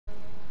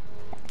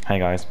Hey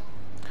guys,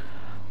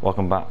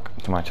 welcome back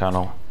to my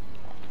channel.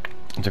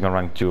 I'm doing a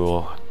ranked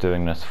duel,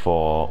 doing this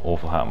for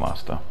Awfulmasterhat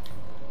Master.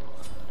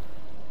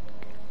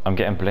 I'm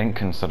getting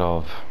Blink instead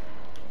of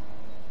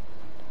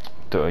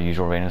the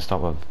usual rain and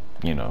stuff with,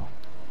 you know,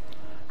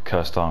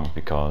 Cursed Tongue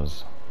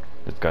because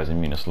this guy's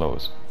immune to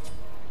slows.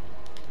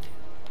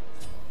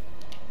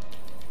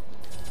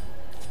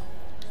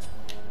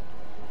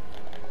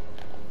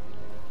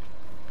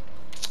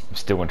 I'm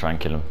still gonna try and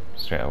kill him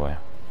straight away.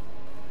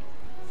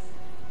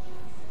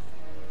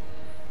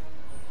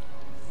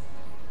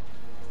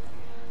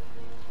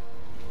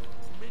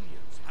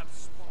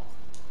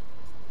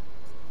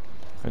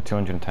 With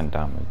 210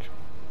 damage.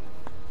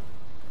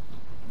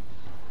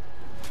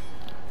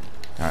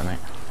 Alright, mate.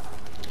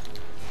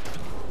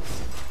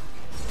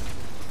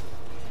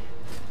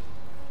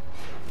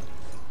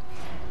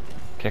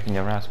 Kicking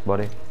your ass,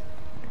 buddy.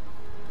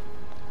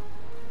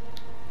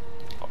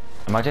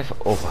 Imagine if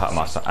Awfulmasterhat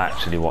Master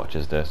actually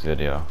watches this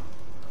video.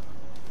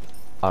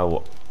 I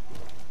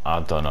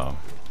don't know.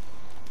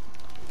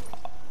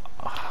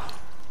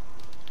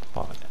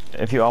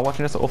 If you are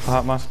watching this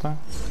Awfulmasterhat Master,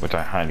 which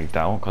I highly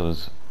doubt,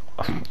 because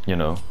you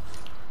know,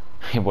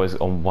 he was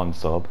on one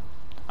sub,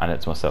 and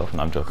it's myself,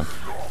 and I'm joking.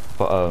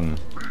 But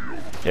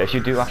yeah, if you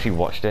do actually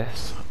watch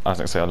this, I was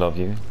gonna say I love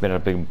you. Been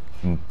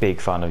a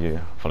big fan of you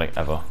for like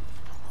ever.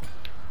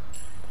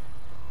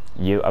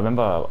 I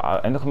remember I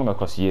ended up coming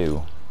across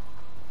you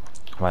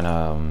when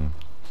I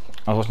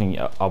was watching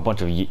a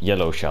bunch of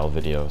Yellow Shell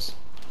videos.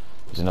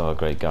 He's another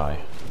great guy,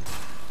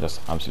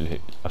 just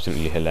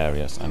absolutely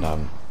hilarious, and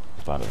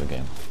bad at the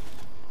game.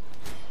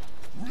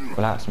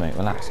 Relax, mate,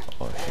 relax.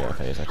 Oh shit,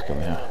 okay, he's actually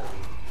coming here.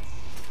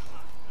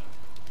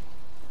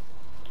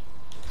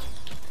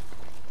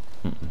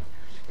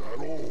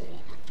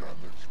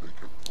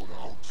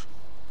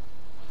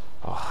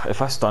 Oh,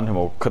 if I stunned him,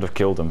 I could have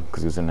killed him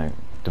because he was in a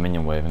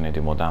Dominion wave and they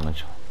do more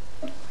damage.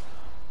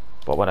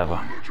 But whatever.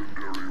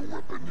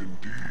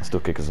 I'll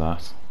still kick his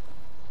ass.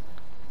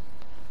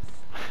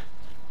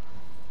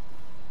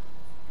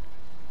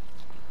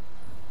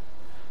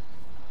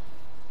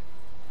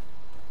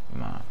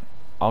 Man.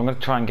 I'm gonna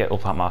try and get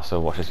Awfulmasterhat Master to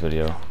watch this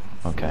video.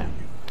 Okay.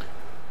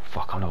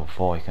 Fuck, I'm level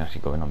 4, he can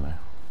actually go in on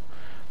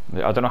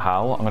me. I don't know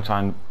how. I'm gonna try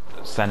and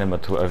send him a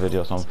Twitter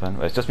video or something.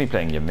 It's just me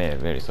playing Ymir,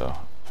 really, so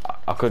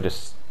I could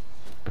just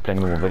be playing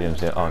normal videos and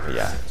say, oh, okay,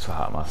 yeah, it's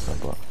Awfulmasterhat Master,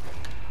 but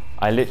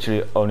I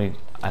literally only,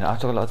 and I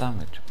took a lot of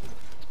damage.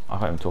 I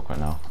can't even talk right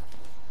now.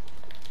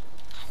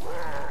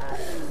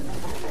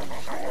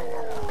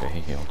 Okay,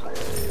 he healed.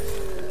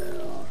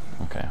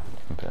 Okay,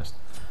 I'm pissed.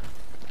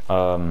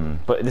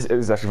 But this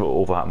is actually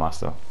for Awfulmasterhat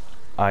Master.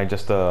 I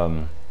just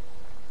I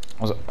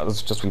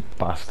was just with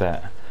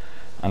Bastet,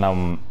 and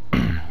I'm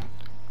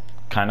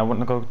kind of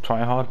wanting to go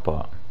try hard,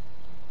 but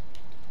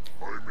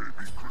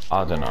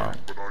I don't know.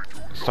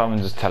 Someone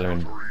just telling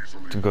me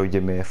to go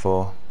Ymir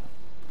for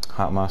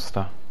Hat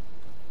Master.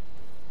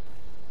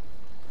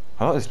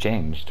 A lot has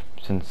changed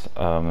since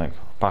like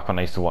back when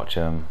I used to watch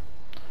him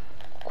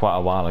quite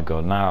a while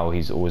ago. Now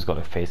he's always got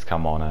a face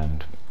cam on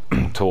and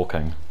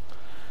talking.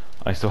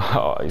 I used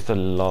to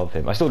love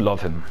him. I still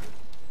love him,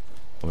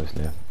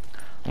 obviously.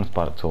 I'm just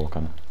bad at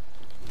talking.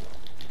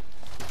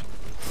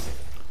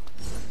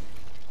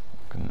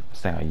 I can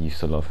say I used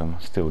to love him.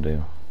 I still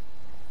do.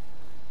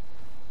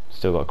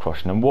 Still got a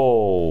crush on him.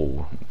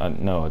 Whoa!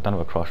 No, I don't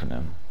have a crush on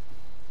him.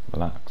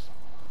 Relax.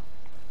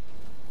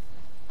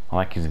 I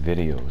like his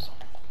videos.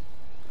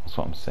 That's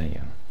what I'm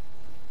saying.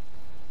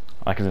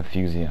 I like his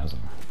enthusiasm.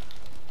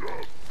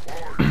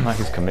 I like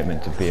his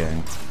commitment to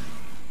being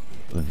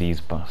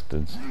these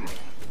bastards.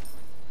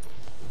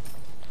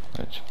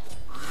 Which,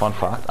 fun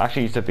fact,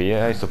 actually used to be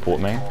a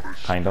support main,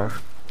 kind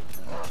of.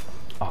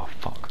 Oh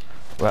fuck.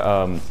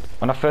 Well,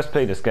 when I first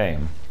played this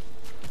game,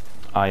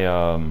 I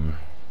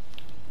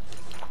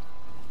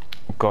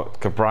got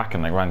Kabrak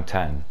like rank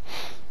 10.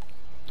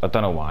 I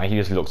don't know why, he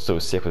just looked so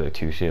sick with like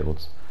 2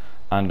 shields.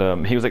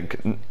 And he was like,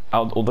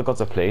 out all the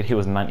gods I played, he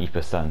was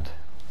 90%.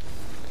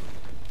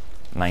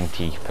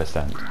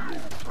 90%.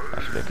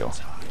 That should be a kill.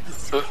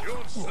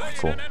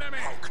 Cool.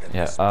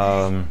 Yeah,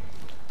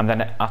 and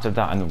then after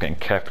that I ended up getting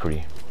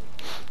Kekri.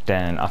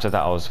 Then after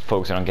that I was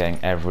focusing on getting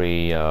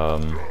every,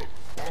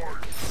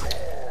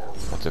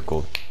 what's it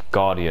called?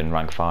 Guardian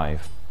rank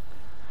 5.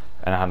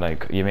 And I had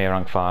like Ymir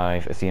rank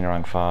 5, Athena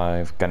rank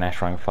 5,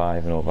 Ganesh rank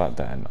 5 and all that.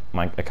 Then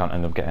my account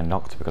ended up getting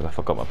knocked because I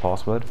forgot my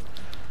password.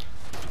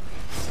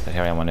 And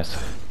here I am on this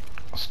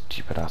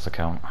stupid ass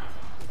account.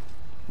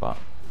 But,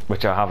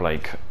 which I have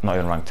like, not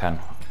even rank 10.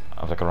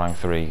 I have like a rank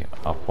 3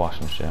 up wash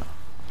and shit.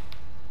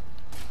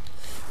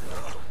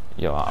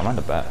 Yo, I'm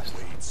the best.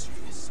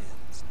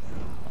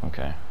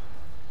 Okay.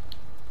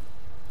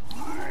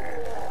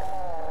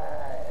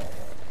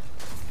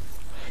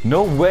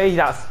 No way,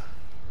 that's...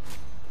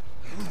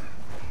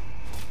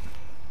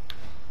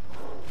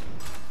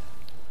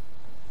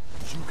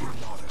 You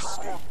cannot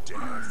escape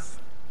death.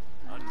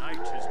 A knight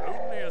is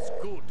only as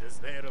good as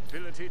their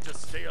ability to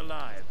stay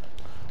alive.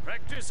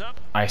 Practice up.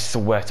 I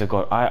swear to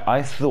God,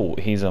 I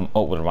thought his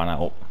ult would run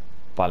out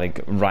by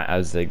like right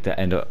as like the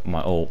end of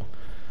my ult.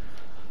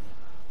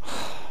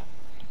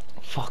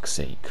 fuck's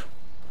sake.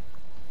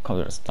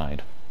 Can't it's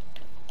died.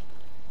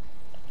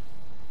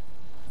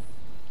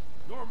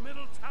 Your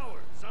middle tower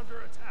is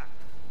under attack.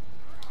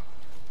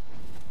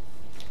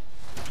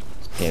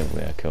 Yeah,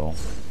 we're cool.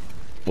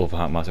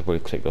 Awfulmasterhat probably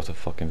clicked off the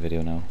fucking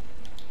video now.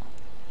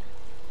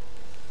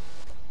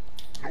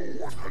 No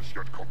one has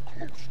yet come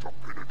close to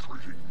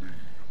penetrating me.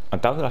 I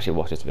doubt he'll actually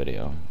watch this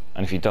video,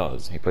 and if he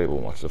does, he probably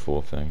won't watch the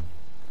full thing.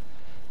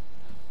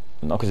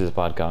 Not because he's a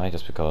bad guy,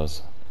 just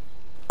because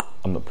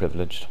I'm not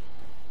privileged.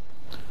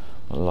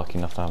 I'm not lucky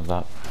enough to have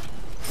that.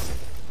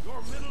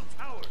 Your middle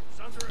tower is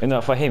under attack. You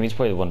know, for him, he's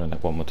probably wondering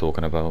like, what we're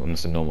talking about, and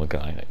it's a normal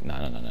guy. Like, no,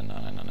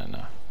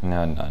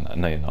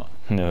 you're not.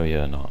 No,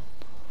 you're not.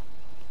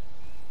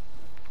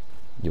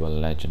 You are a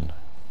legend.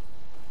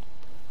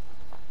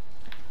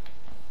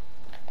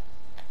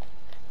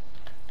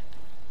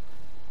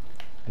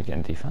 You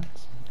getting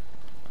defense?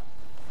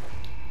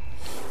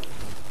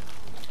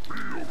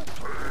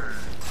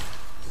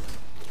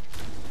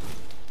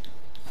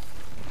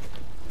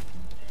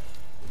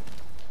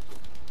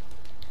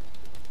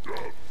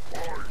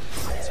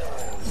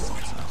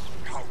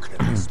 How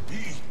can this be?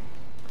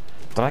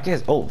 Did I get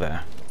his ult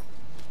there?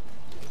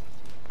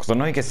 Because I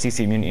know he gets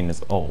CC immunity in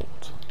his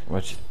ult,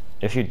 which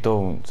if you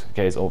don't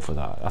get his ult for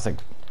that, that's like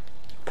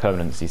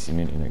permanent CC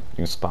immunity. Like, you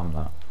can spam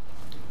that,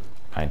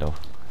 kind of.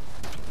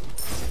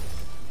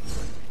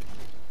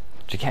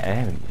 Did you get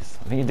Ares?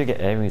 I think you did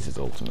get Ares'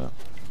 ultimate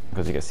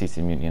because you get CC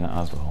immunity in it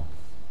as well.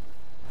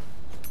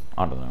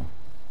 I don't know.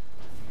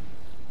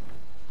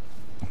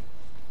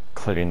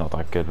 Clearly not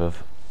that good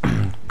with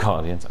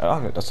Guardians.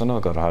 Oh, that's another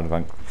god I had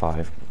rank 5.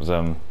 It was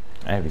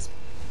Ares.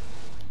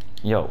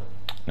 Yo,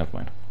 never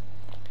mind.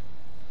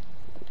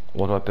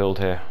 What do I build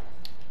here?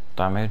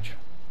 Damage,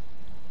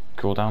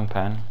 cooldown,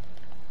 pen,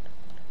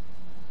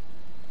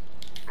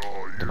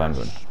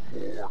 defendant.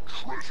 More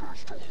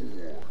treasures to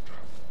hoard.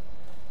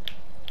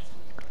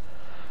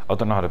 I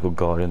don't know how to build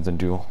Guardians in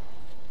duel.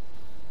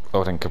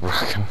 Oh, then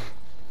Cabrakan.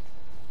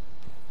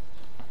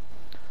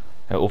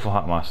 Yeah,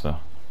 Awfulmasterhat Master.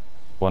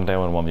 One day I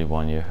want to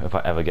 1v1 you if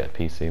I ever get a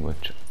PC,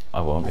 which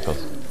I won't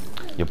because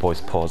your boy's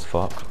poor as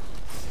fuck.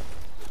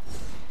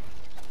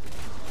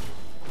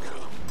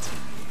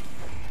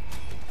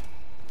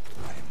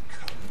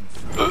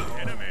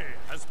 Enemy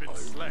has been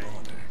slain.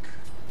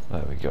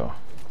 There we go.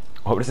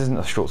 I hope this isn't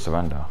a short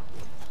surrender,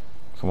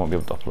 so I won't be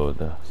able to upload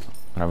this.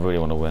 And I really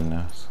want to win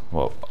this.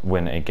 Well,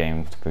 win a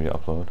game to video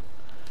upload.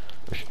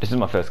 This is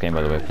my first game,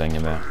 by the way, playing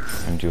Ymir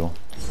in duel.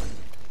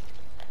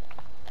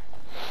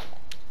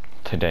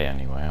 Today,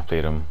 anyway. I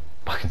played him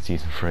back in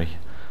season 3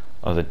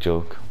 as a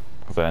joke,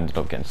 because I ended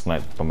up getting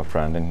sniped by my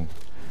friend, and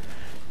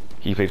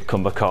he played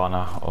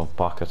Kumbhakana or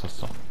Bacchus or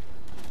something.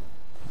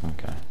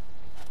 Okay.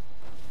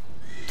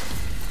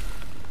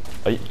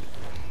 Are you...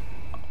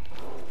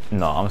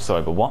 No, I'm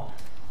sorry, but what?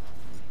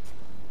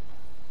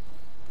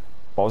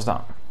 What was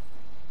that?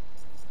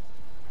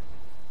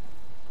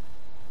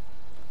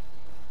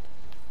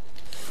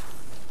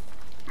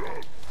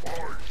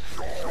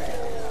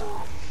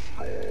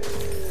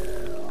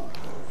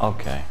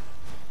 Okay.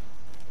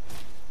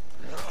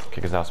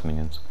 Kick his ass,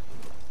 minions.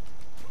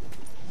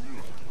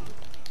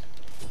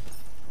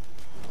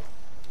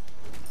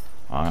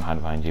 Oh, I'm gonna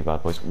hide behind you,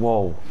 bad boys.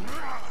 Whoa!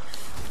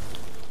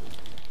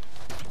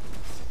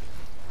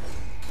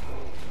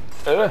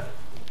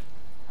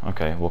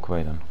 Okay, walk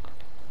away then.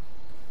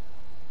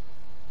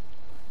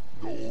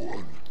 No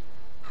one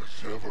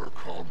has ever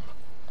come.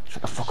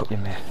 Shut the fuck up, you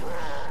mate.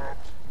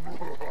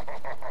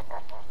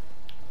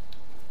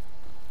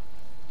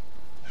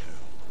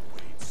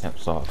 Yep,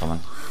 saw it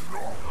coming.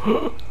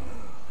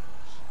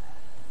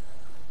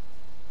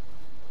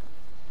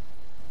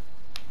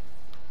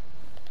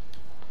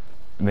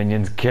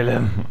 Minions, kill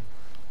him!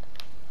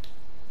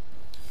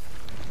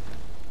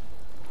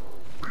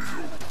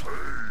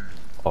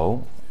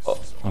 Oh?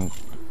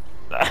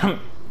 How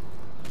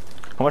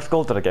much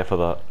gold did I get for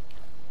that?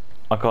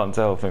 I can't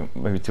tell, I think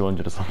maybe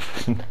 200 or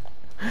something.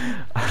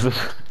 What the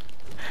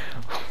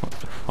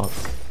fuck?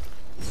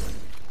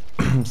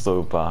 I'm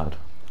so bad.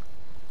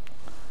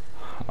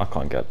 I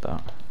can't get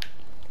that.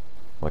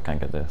 Well, I can't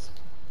get this.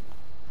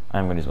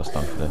 I'm gonna use my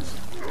stun for this.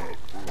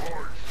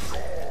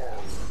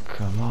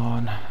 Come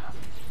on.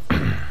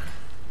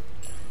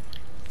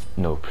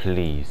 No,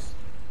 please.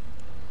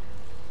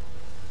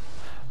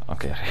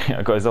 Okay,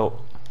 I got his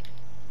ult.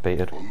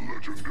 Baited. A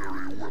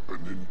legendary weapon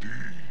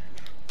indeed.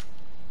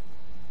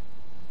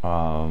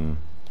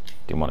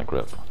 Demonic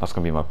grip. That's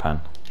gonna be my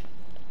pen.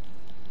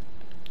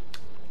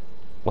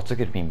 What's a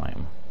good meme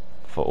item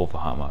for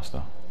Awfulmasterhat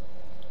Master?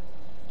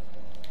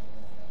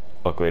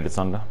 Upgraded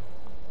Thunder.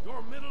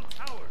 Your middle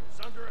tower is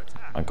under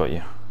attack. I got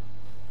you.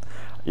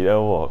 You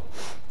know what?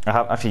 I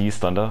have actually used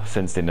Thunder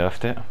since they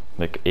nerfed it,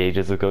 like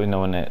ages ago. You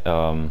know when it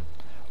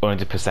only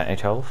did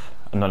percentage health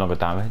and no longer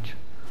damage.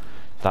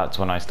 That's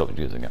when I stopped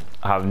using it.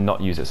 I have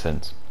not used it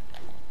since.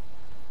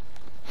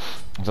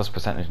 It's just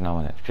percentage now,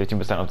 isn't it?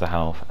 15% of the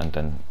health, and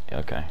then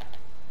okay.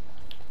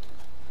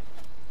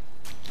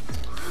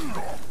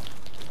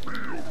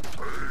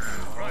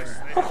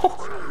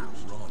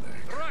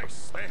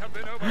 Thrice they have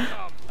been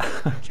overcome.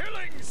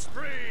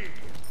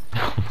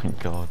 my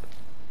god.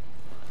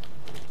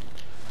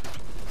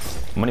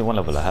 I'm only one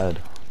level ahead.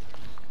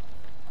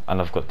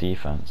 And I've got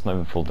defense, not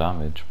even full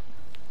damage.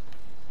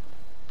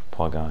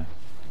 Poor guy.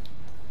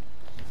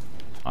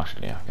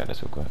 Actually, yeah, get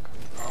this real quick.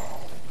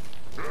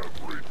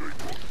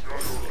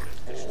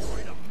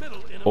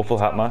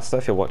 Awfulmasterhat,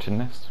 if you're watching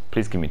this,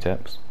 please give me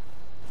tips.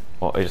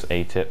 Or just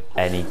a tip,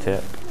 any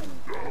tip.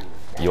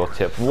 Your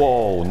tip.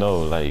 Whoa, no,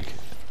 like.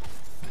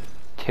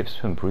 Tips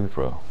to improve,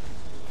 bro.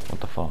 What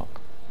the fuck?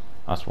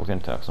 I just walked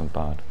into it, I'm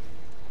bad.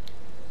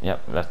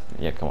 Yep,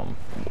 yeah, come on.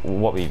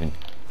 What we even.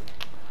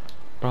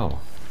 Bro,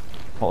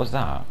 what was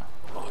that?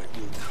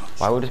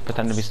 Why would it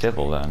pretend to be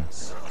civil then?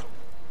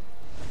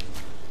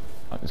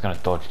 He's gonna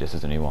dodge this,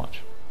 isn't he?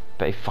 Watch.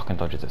 Bet he fucking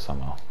dodges it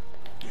somehow.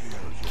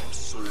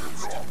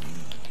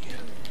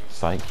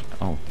 Psych.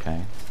 Oh,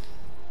 okay.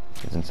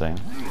 It's insane.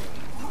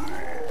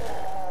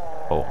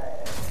 Oh.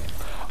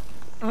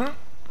 I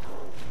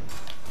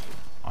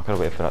gotta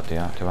wait for that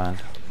to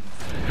end.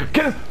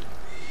 Get him!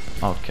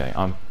 Okay,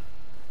 oh.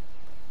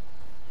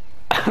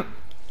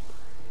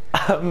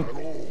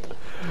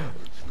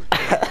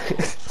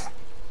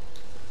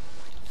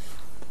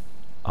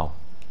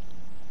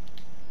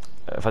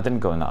 If I didn't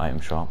go in the item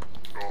shop.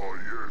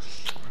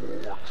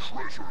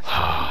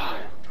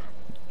 I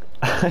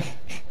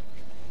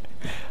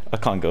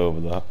can't go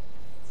over that.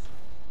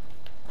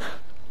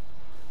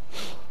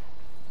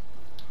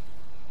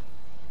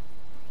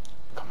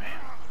 Come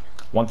here.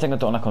 One thing I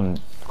don't like on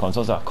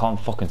consoles is that I can't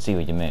fucking see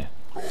what you mean.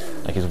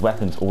 Like his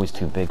weapon's always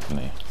too big for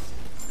me.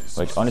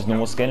 Like on his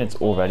normal skin it's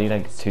already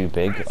like too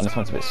big. On this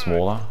one's a bit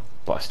smaller,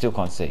 but I still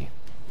can't see.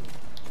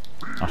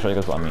 I'll show you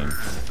guys what I mean.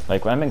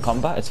 Like when I'm in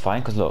combat it's fine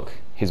because look,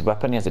 his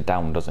weapon he has it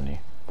down, doesn't he?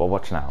 But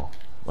watch now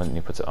when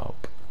he puts it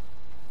up.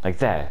 Like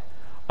there,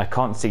 I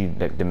can't see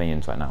like the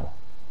minions right now.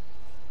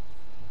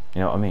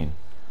 You know what I mean?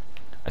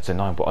 It's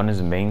annoying, but on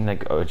his main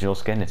like original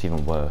skin it's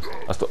even worse.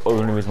 That's the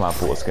only reason why I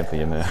bought a skin for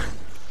Ymir.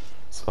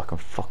 So I can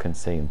fucking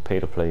see him.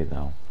 Pay to play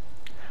now.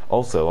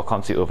 Also, I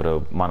can't see over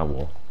the mana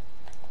wall.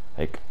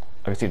 Like,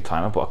 I can see the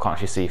timer, but I can't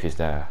actually see if he's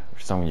there,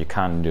 which is something you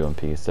can do on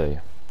PC.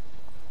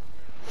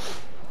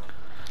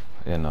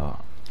 You know,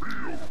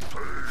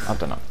 I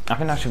don't know. I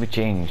think that should be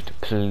changed,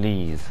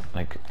 please.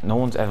 Like, no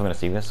one's ever gonna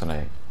see this, and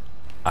I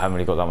haven't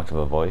really got that much of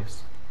a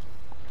voice.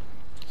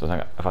 So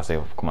like, if I say,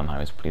 oh, "Come on,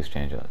 Harris, please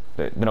change it,"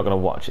 they're not gonna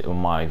watch it on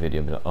my video.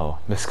 And be like, "Oh,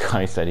 this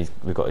guy said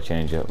we've got to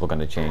change it. We're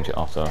gonna change it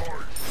after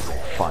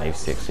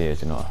 5-6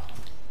 years." You know.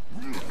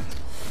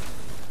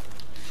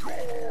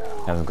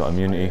 He hasn't got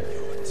immunity.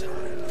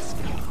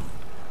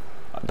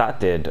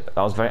 That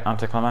was very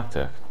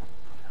anticlimactic.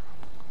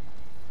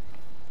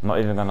 I'm not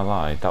even gonna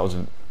lie, that was.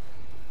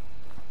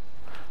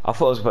 I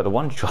thought I was about to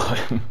one-shot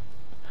him.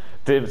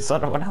 Did the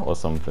sun run out or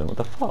something? What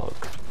the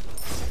fuck?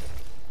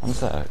 One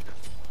sec.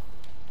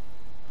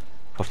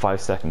 For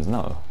 5 seconds,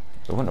 no.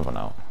 It wouldn't have run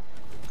out.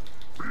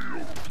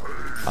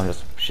 I'm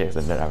just shit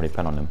because I didn't have any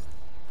pen on him.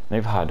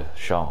 They've had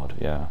shard,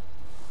 yeah.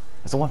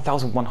 It's a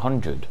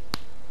 1100.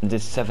 And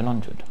did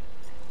 700.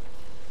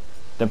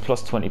 Then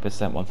plus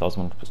 20%,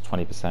 1000 plus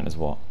 20% is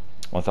what?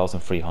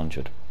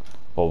 1300.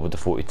 Or with the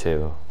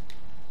 42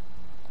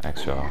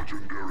 extra,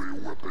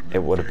 it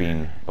would have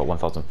been about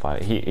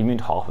 1005. He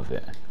moved half of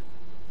it.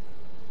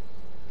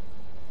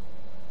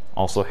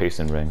 Also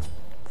hasten ring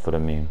for the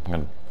meme. I'm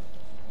gonna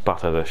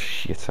batter the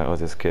shit out of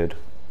this kid.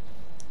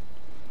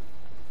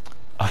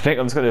 I think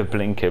I'm just gonna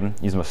blink him,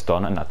 use my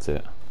stun, and that's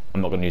it. I'm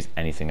not gonna use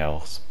anything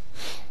else.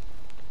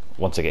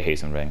 Once I get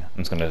hasten ring,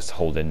 I'm just gonna just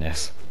hold in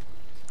this.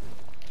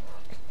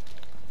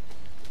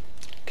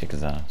 Kick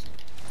his ass.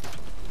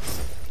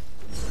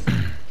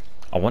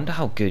 I wonder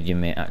how good your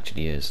mate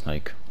actually is,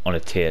 like on a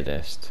tier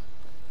list.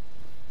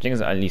 Do you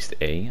think it's at least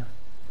A?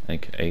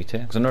 Like A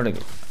tier? Because I know like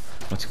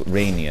what's it called?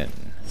 Rainian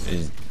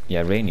is,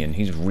 yeah, Rainian,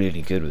 he's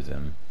really good with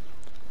them.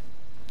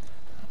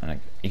 And like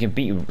you can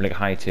beat like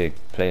high tier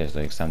players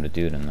like Sam the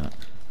Dude and that.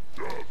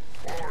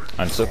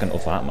 And so can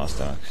Awfulmasterhat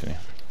Master actually.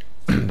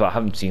 But I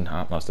haven't seen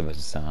Hatmaster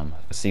versus Sam.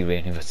 I see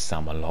Rainian versus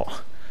Sam a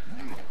lot.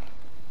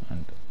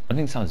 And I don't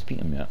think Sam's beat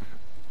him yet.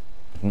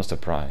 I'm not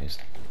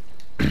surprised.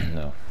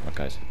 No, that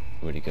guy's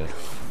really good.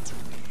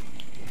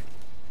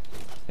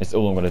 It's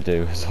all I'm gonna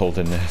do is hold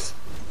in this.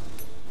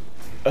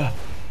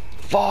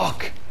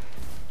 Fuck!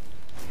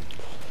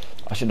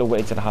 I should have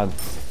waited till I had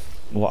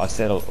what I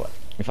said.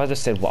 If I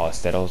just said what I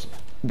said,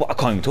 I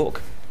can't even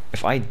talk.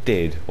 If I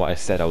did what I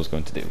said I was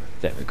going to do,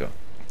 there we go.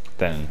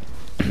 Then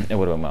it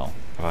would have went well.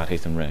 If I had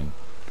hasten ring.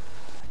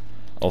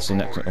 Also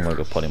next I'm gonna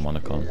go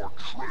Polymonicon.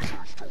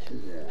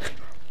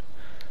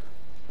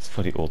 It's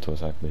fully auto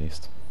attack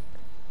based.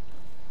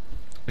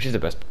 Which is the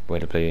best way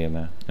to play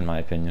him, in my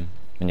opinion.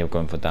 When you're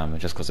going for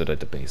damage, just because of like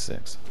the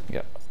basics. You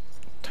get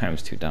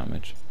 ×2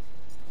 damage.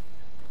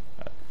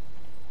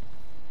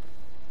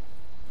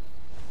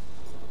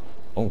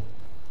 Oh.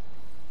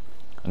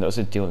 And they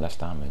also deal less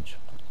damage.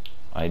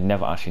 I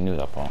never actually knew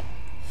that part.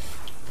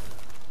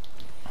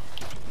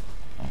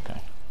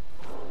 Okay.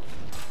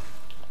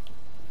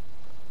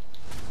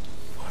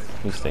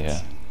 Please stay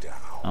here.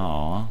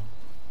 Aww.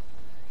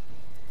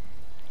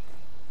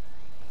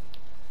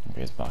 Okay,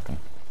 he's backing.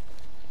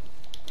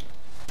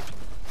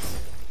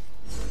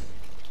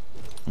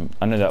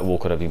 I know that wall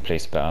could have been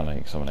placed better,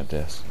 like something like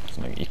this.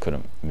 So, like, he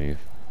couldn't move.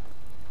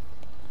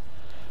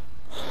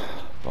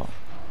 But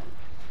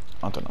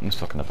I don't know, I'm just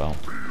talking about.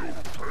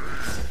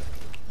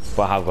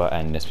 But I have got to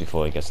end this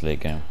before it gets late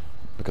game,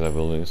 because I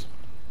will lose.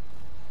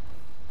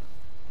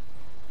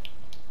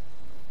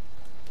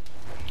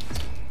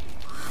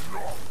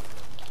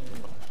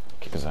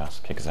 Kick his ass,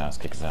 kick his ass,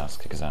 kick his ass,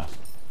 kick his ass.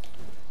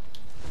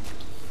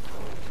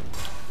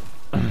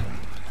 I'm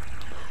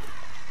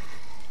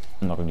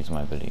not gonna use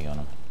my ability on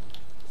him.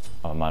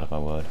 Oh, I'm out of my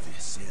word.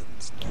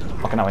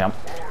 Okay, now I am.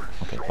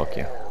 Okay, fuck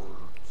you.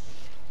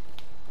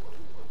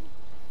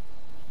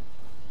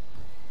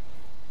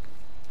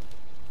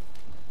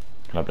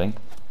 Can I blink?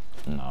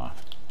 No.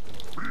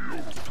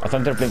 I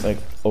thought I'd blink like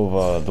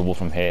over the wall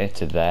from here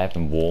to there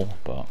and wall,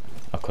 but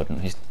I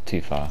couldn't. He's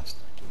too fast.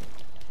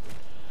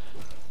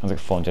 I was like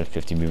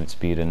 450 movement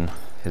speed in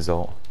his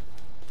ult.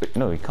 But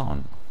no, he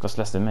can't. That's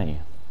less than me.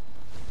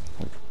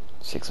 Like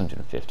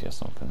 650 or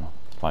something.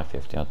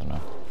 550, I don't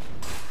know.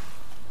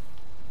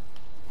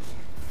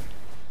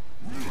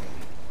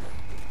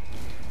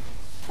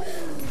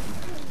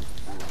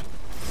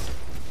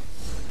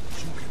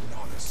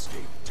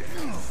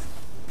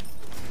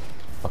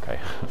 Okay.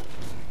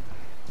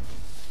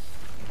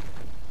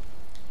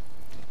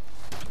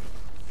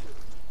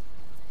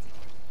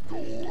 No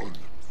one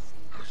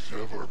has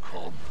ever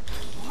come.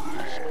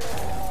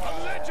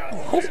 A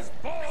legend is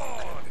born!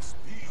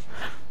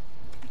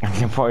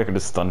 I probably could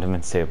have stunned him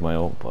and saved my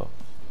ult, but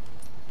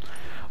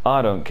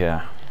I don't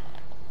care.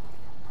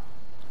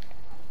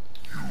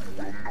 You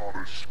will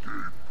not escape.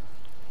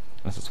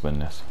 Let's just win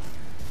this.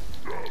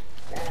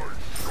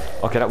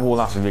 Okay, that wall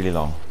lasted really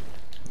long.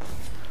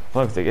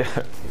 Look,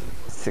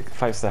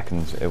 5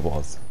 seconds it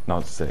was. Now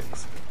it's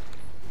 6.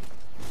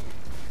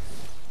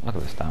 Look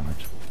at this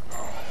damage.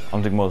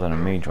 I'm doing more than a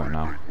mage right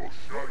now.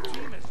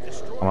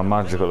 I'm a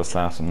magical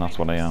assassin, that's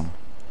what I am.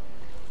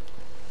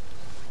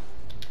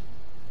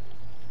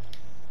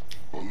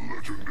 A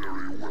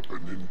legendary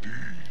weapon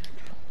indeed.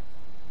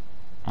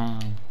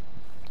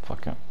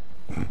 Fuck it.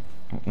 I'm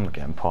not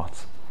getting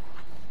pots.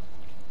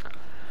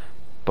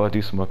 But I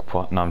do smoke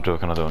pot. No, I'm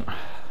joking, I don't.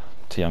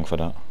 Too young for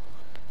that.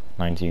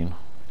 19.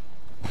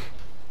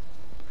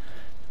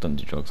 Don't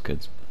do drugs,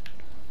 kids.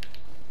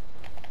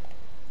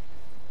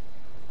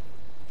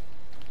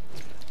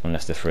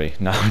 Unless they're free.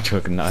 No, I'm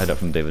joking. I heard that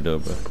from David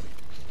Dobrik.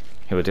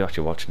 He would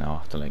actually watch now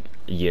after like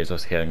years I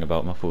was hearing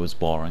about him. I thought it was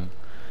boring.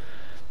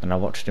 And I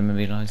watched him and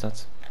realised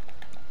that's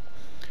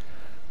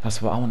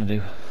what I want to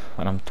do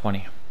when I'm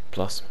 20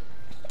 plus.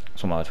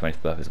 So my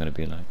 20th birthday is going to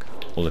be like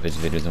all of his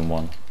videos in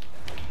one.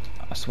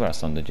 I swear I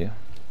slandered you.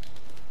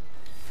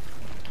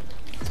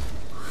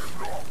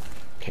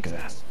 Kick his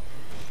ass.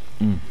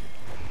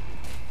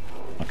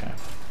 Okay.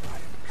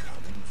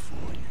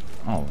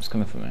 Oh, it's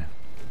coming for me.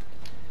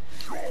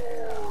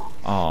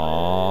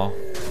 Aww.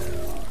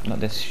 Not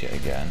this shit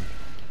again.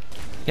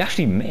 He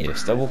actually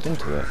missed. I walked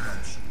into it.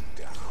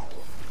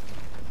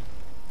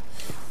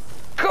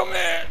 Come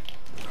here!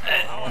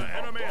 Our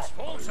enemy is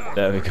falter!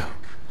 There we go.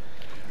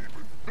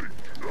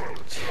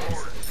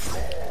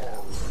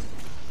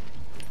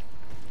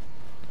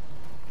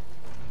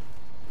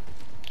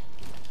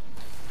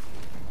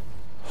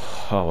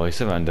 Oh well, he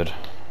surrendered.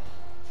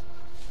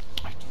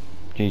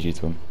 GG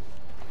to him.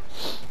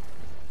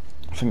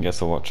 Thank you guys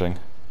for watching.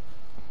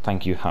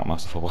 Thank you,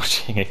 Hatmaster, for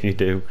watching. If you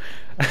do,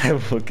 I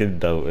fucking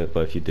doubt it,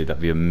 but if you do, that'd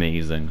be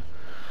amazing.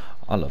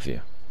 I love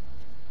you.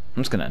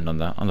 I'm just gonna end on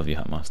that. I love you,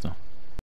 Hatmaster.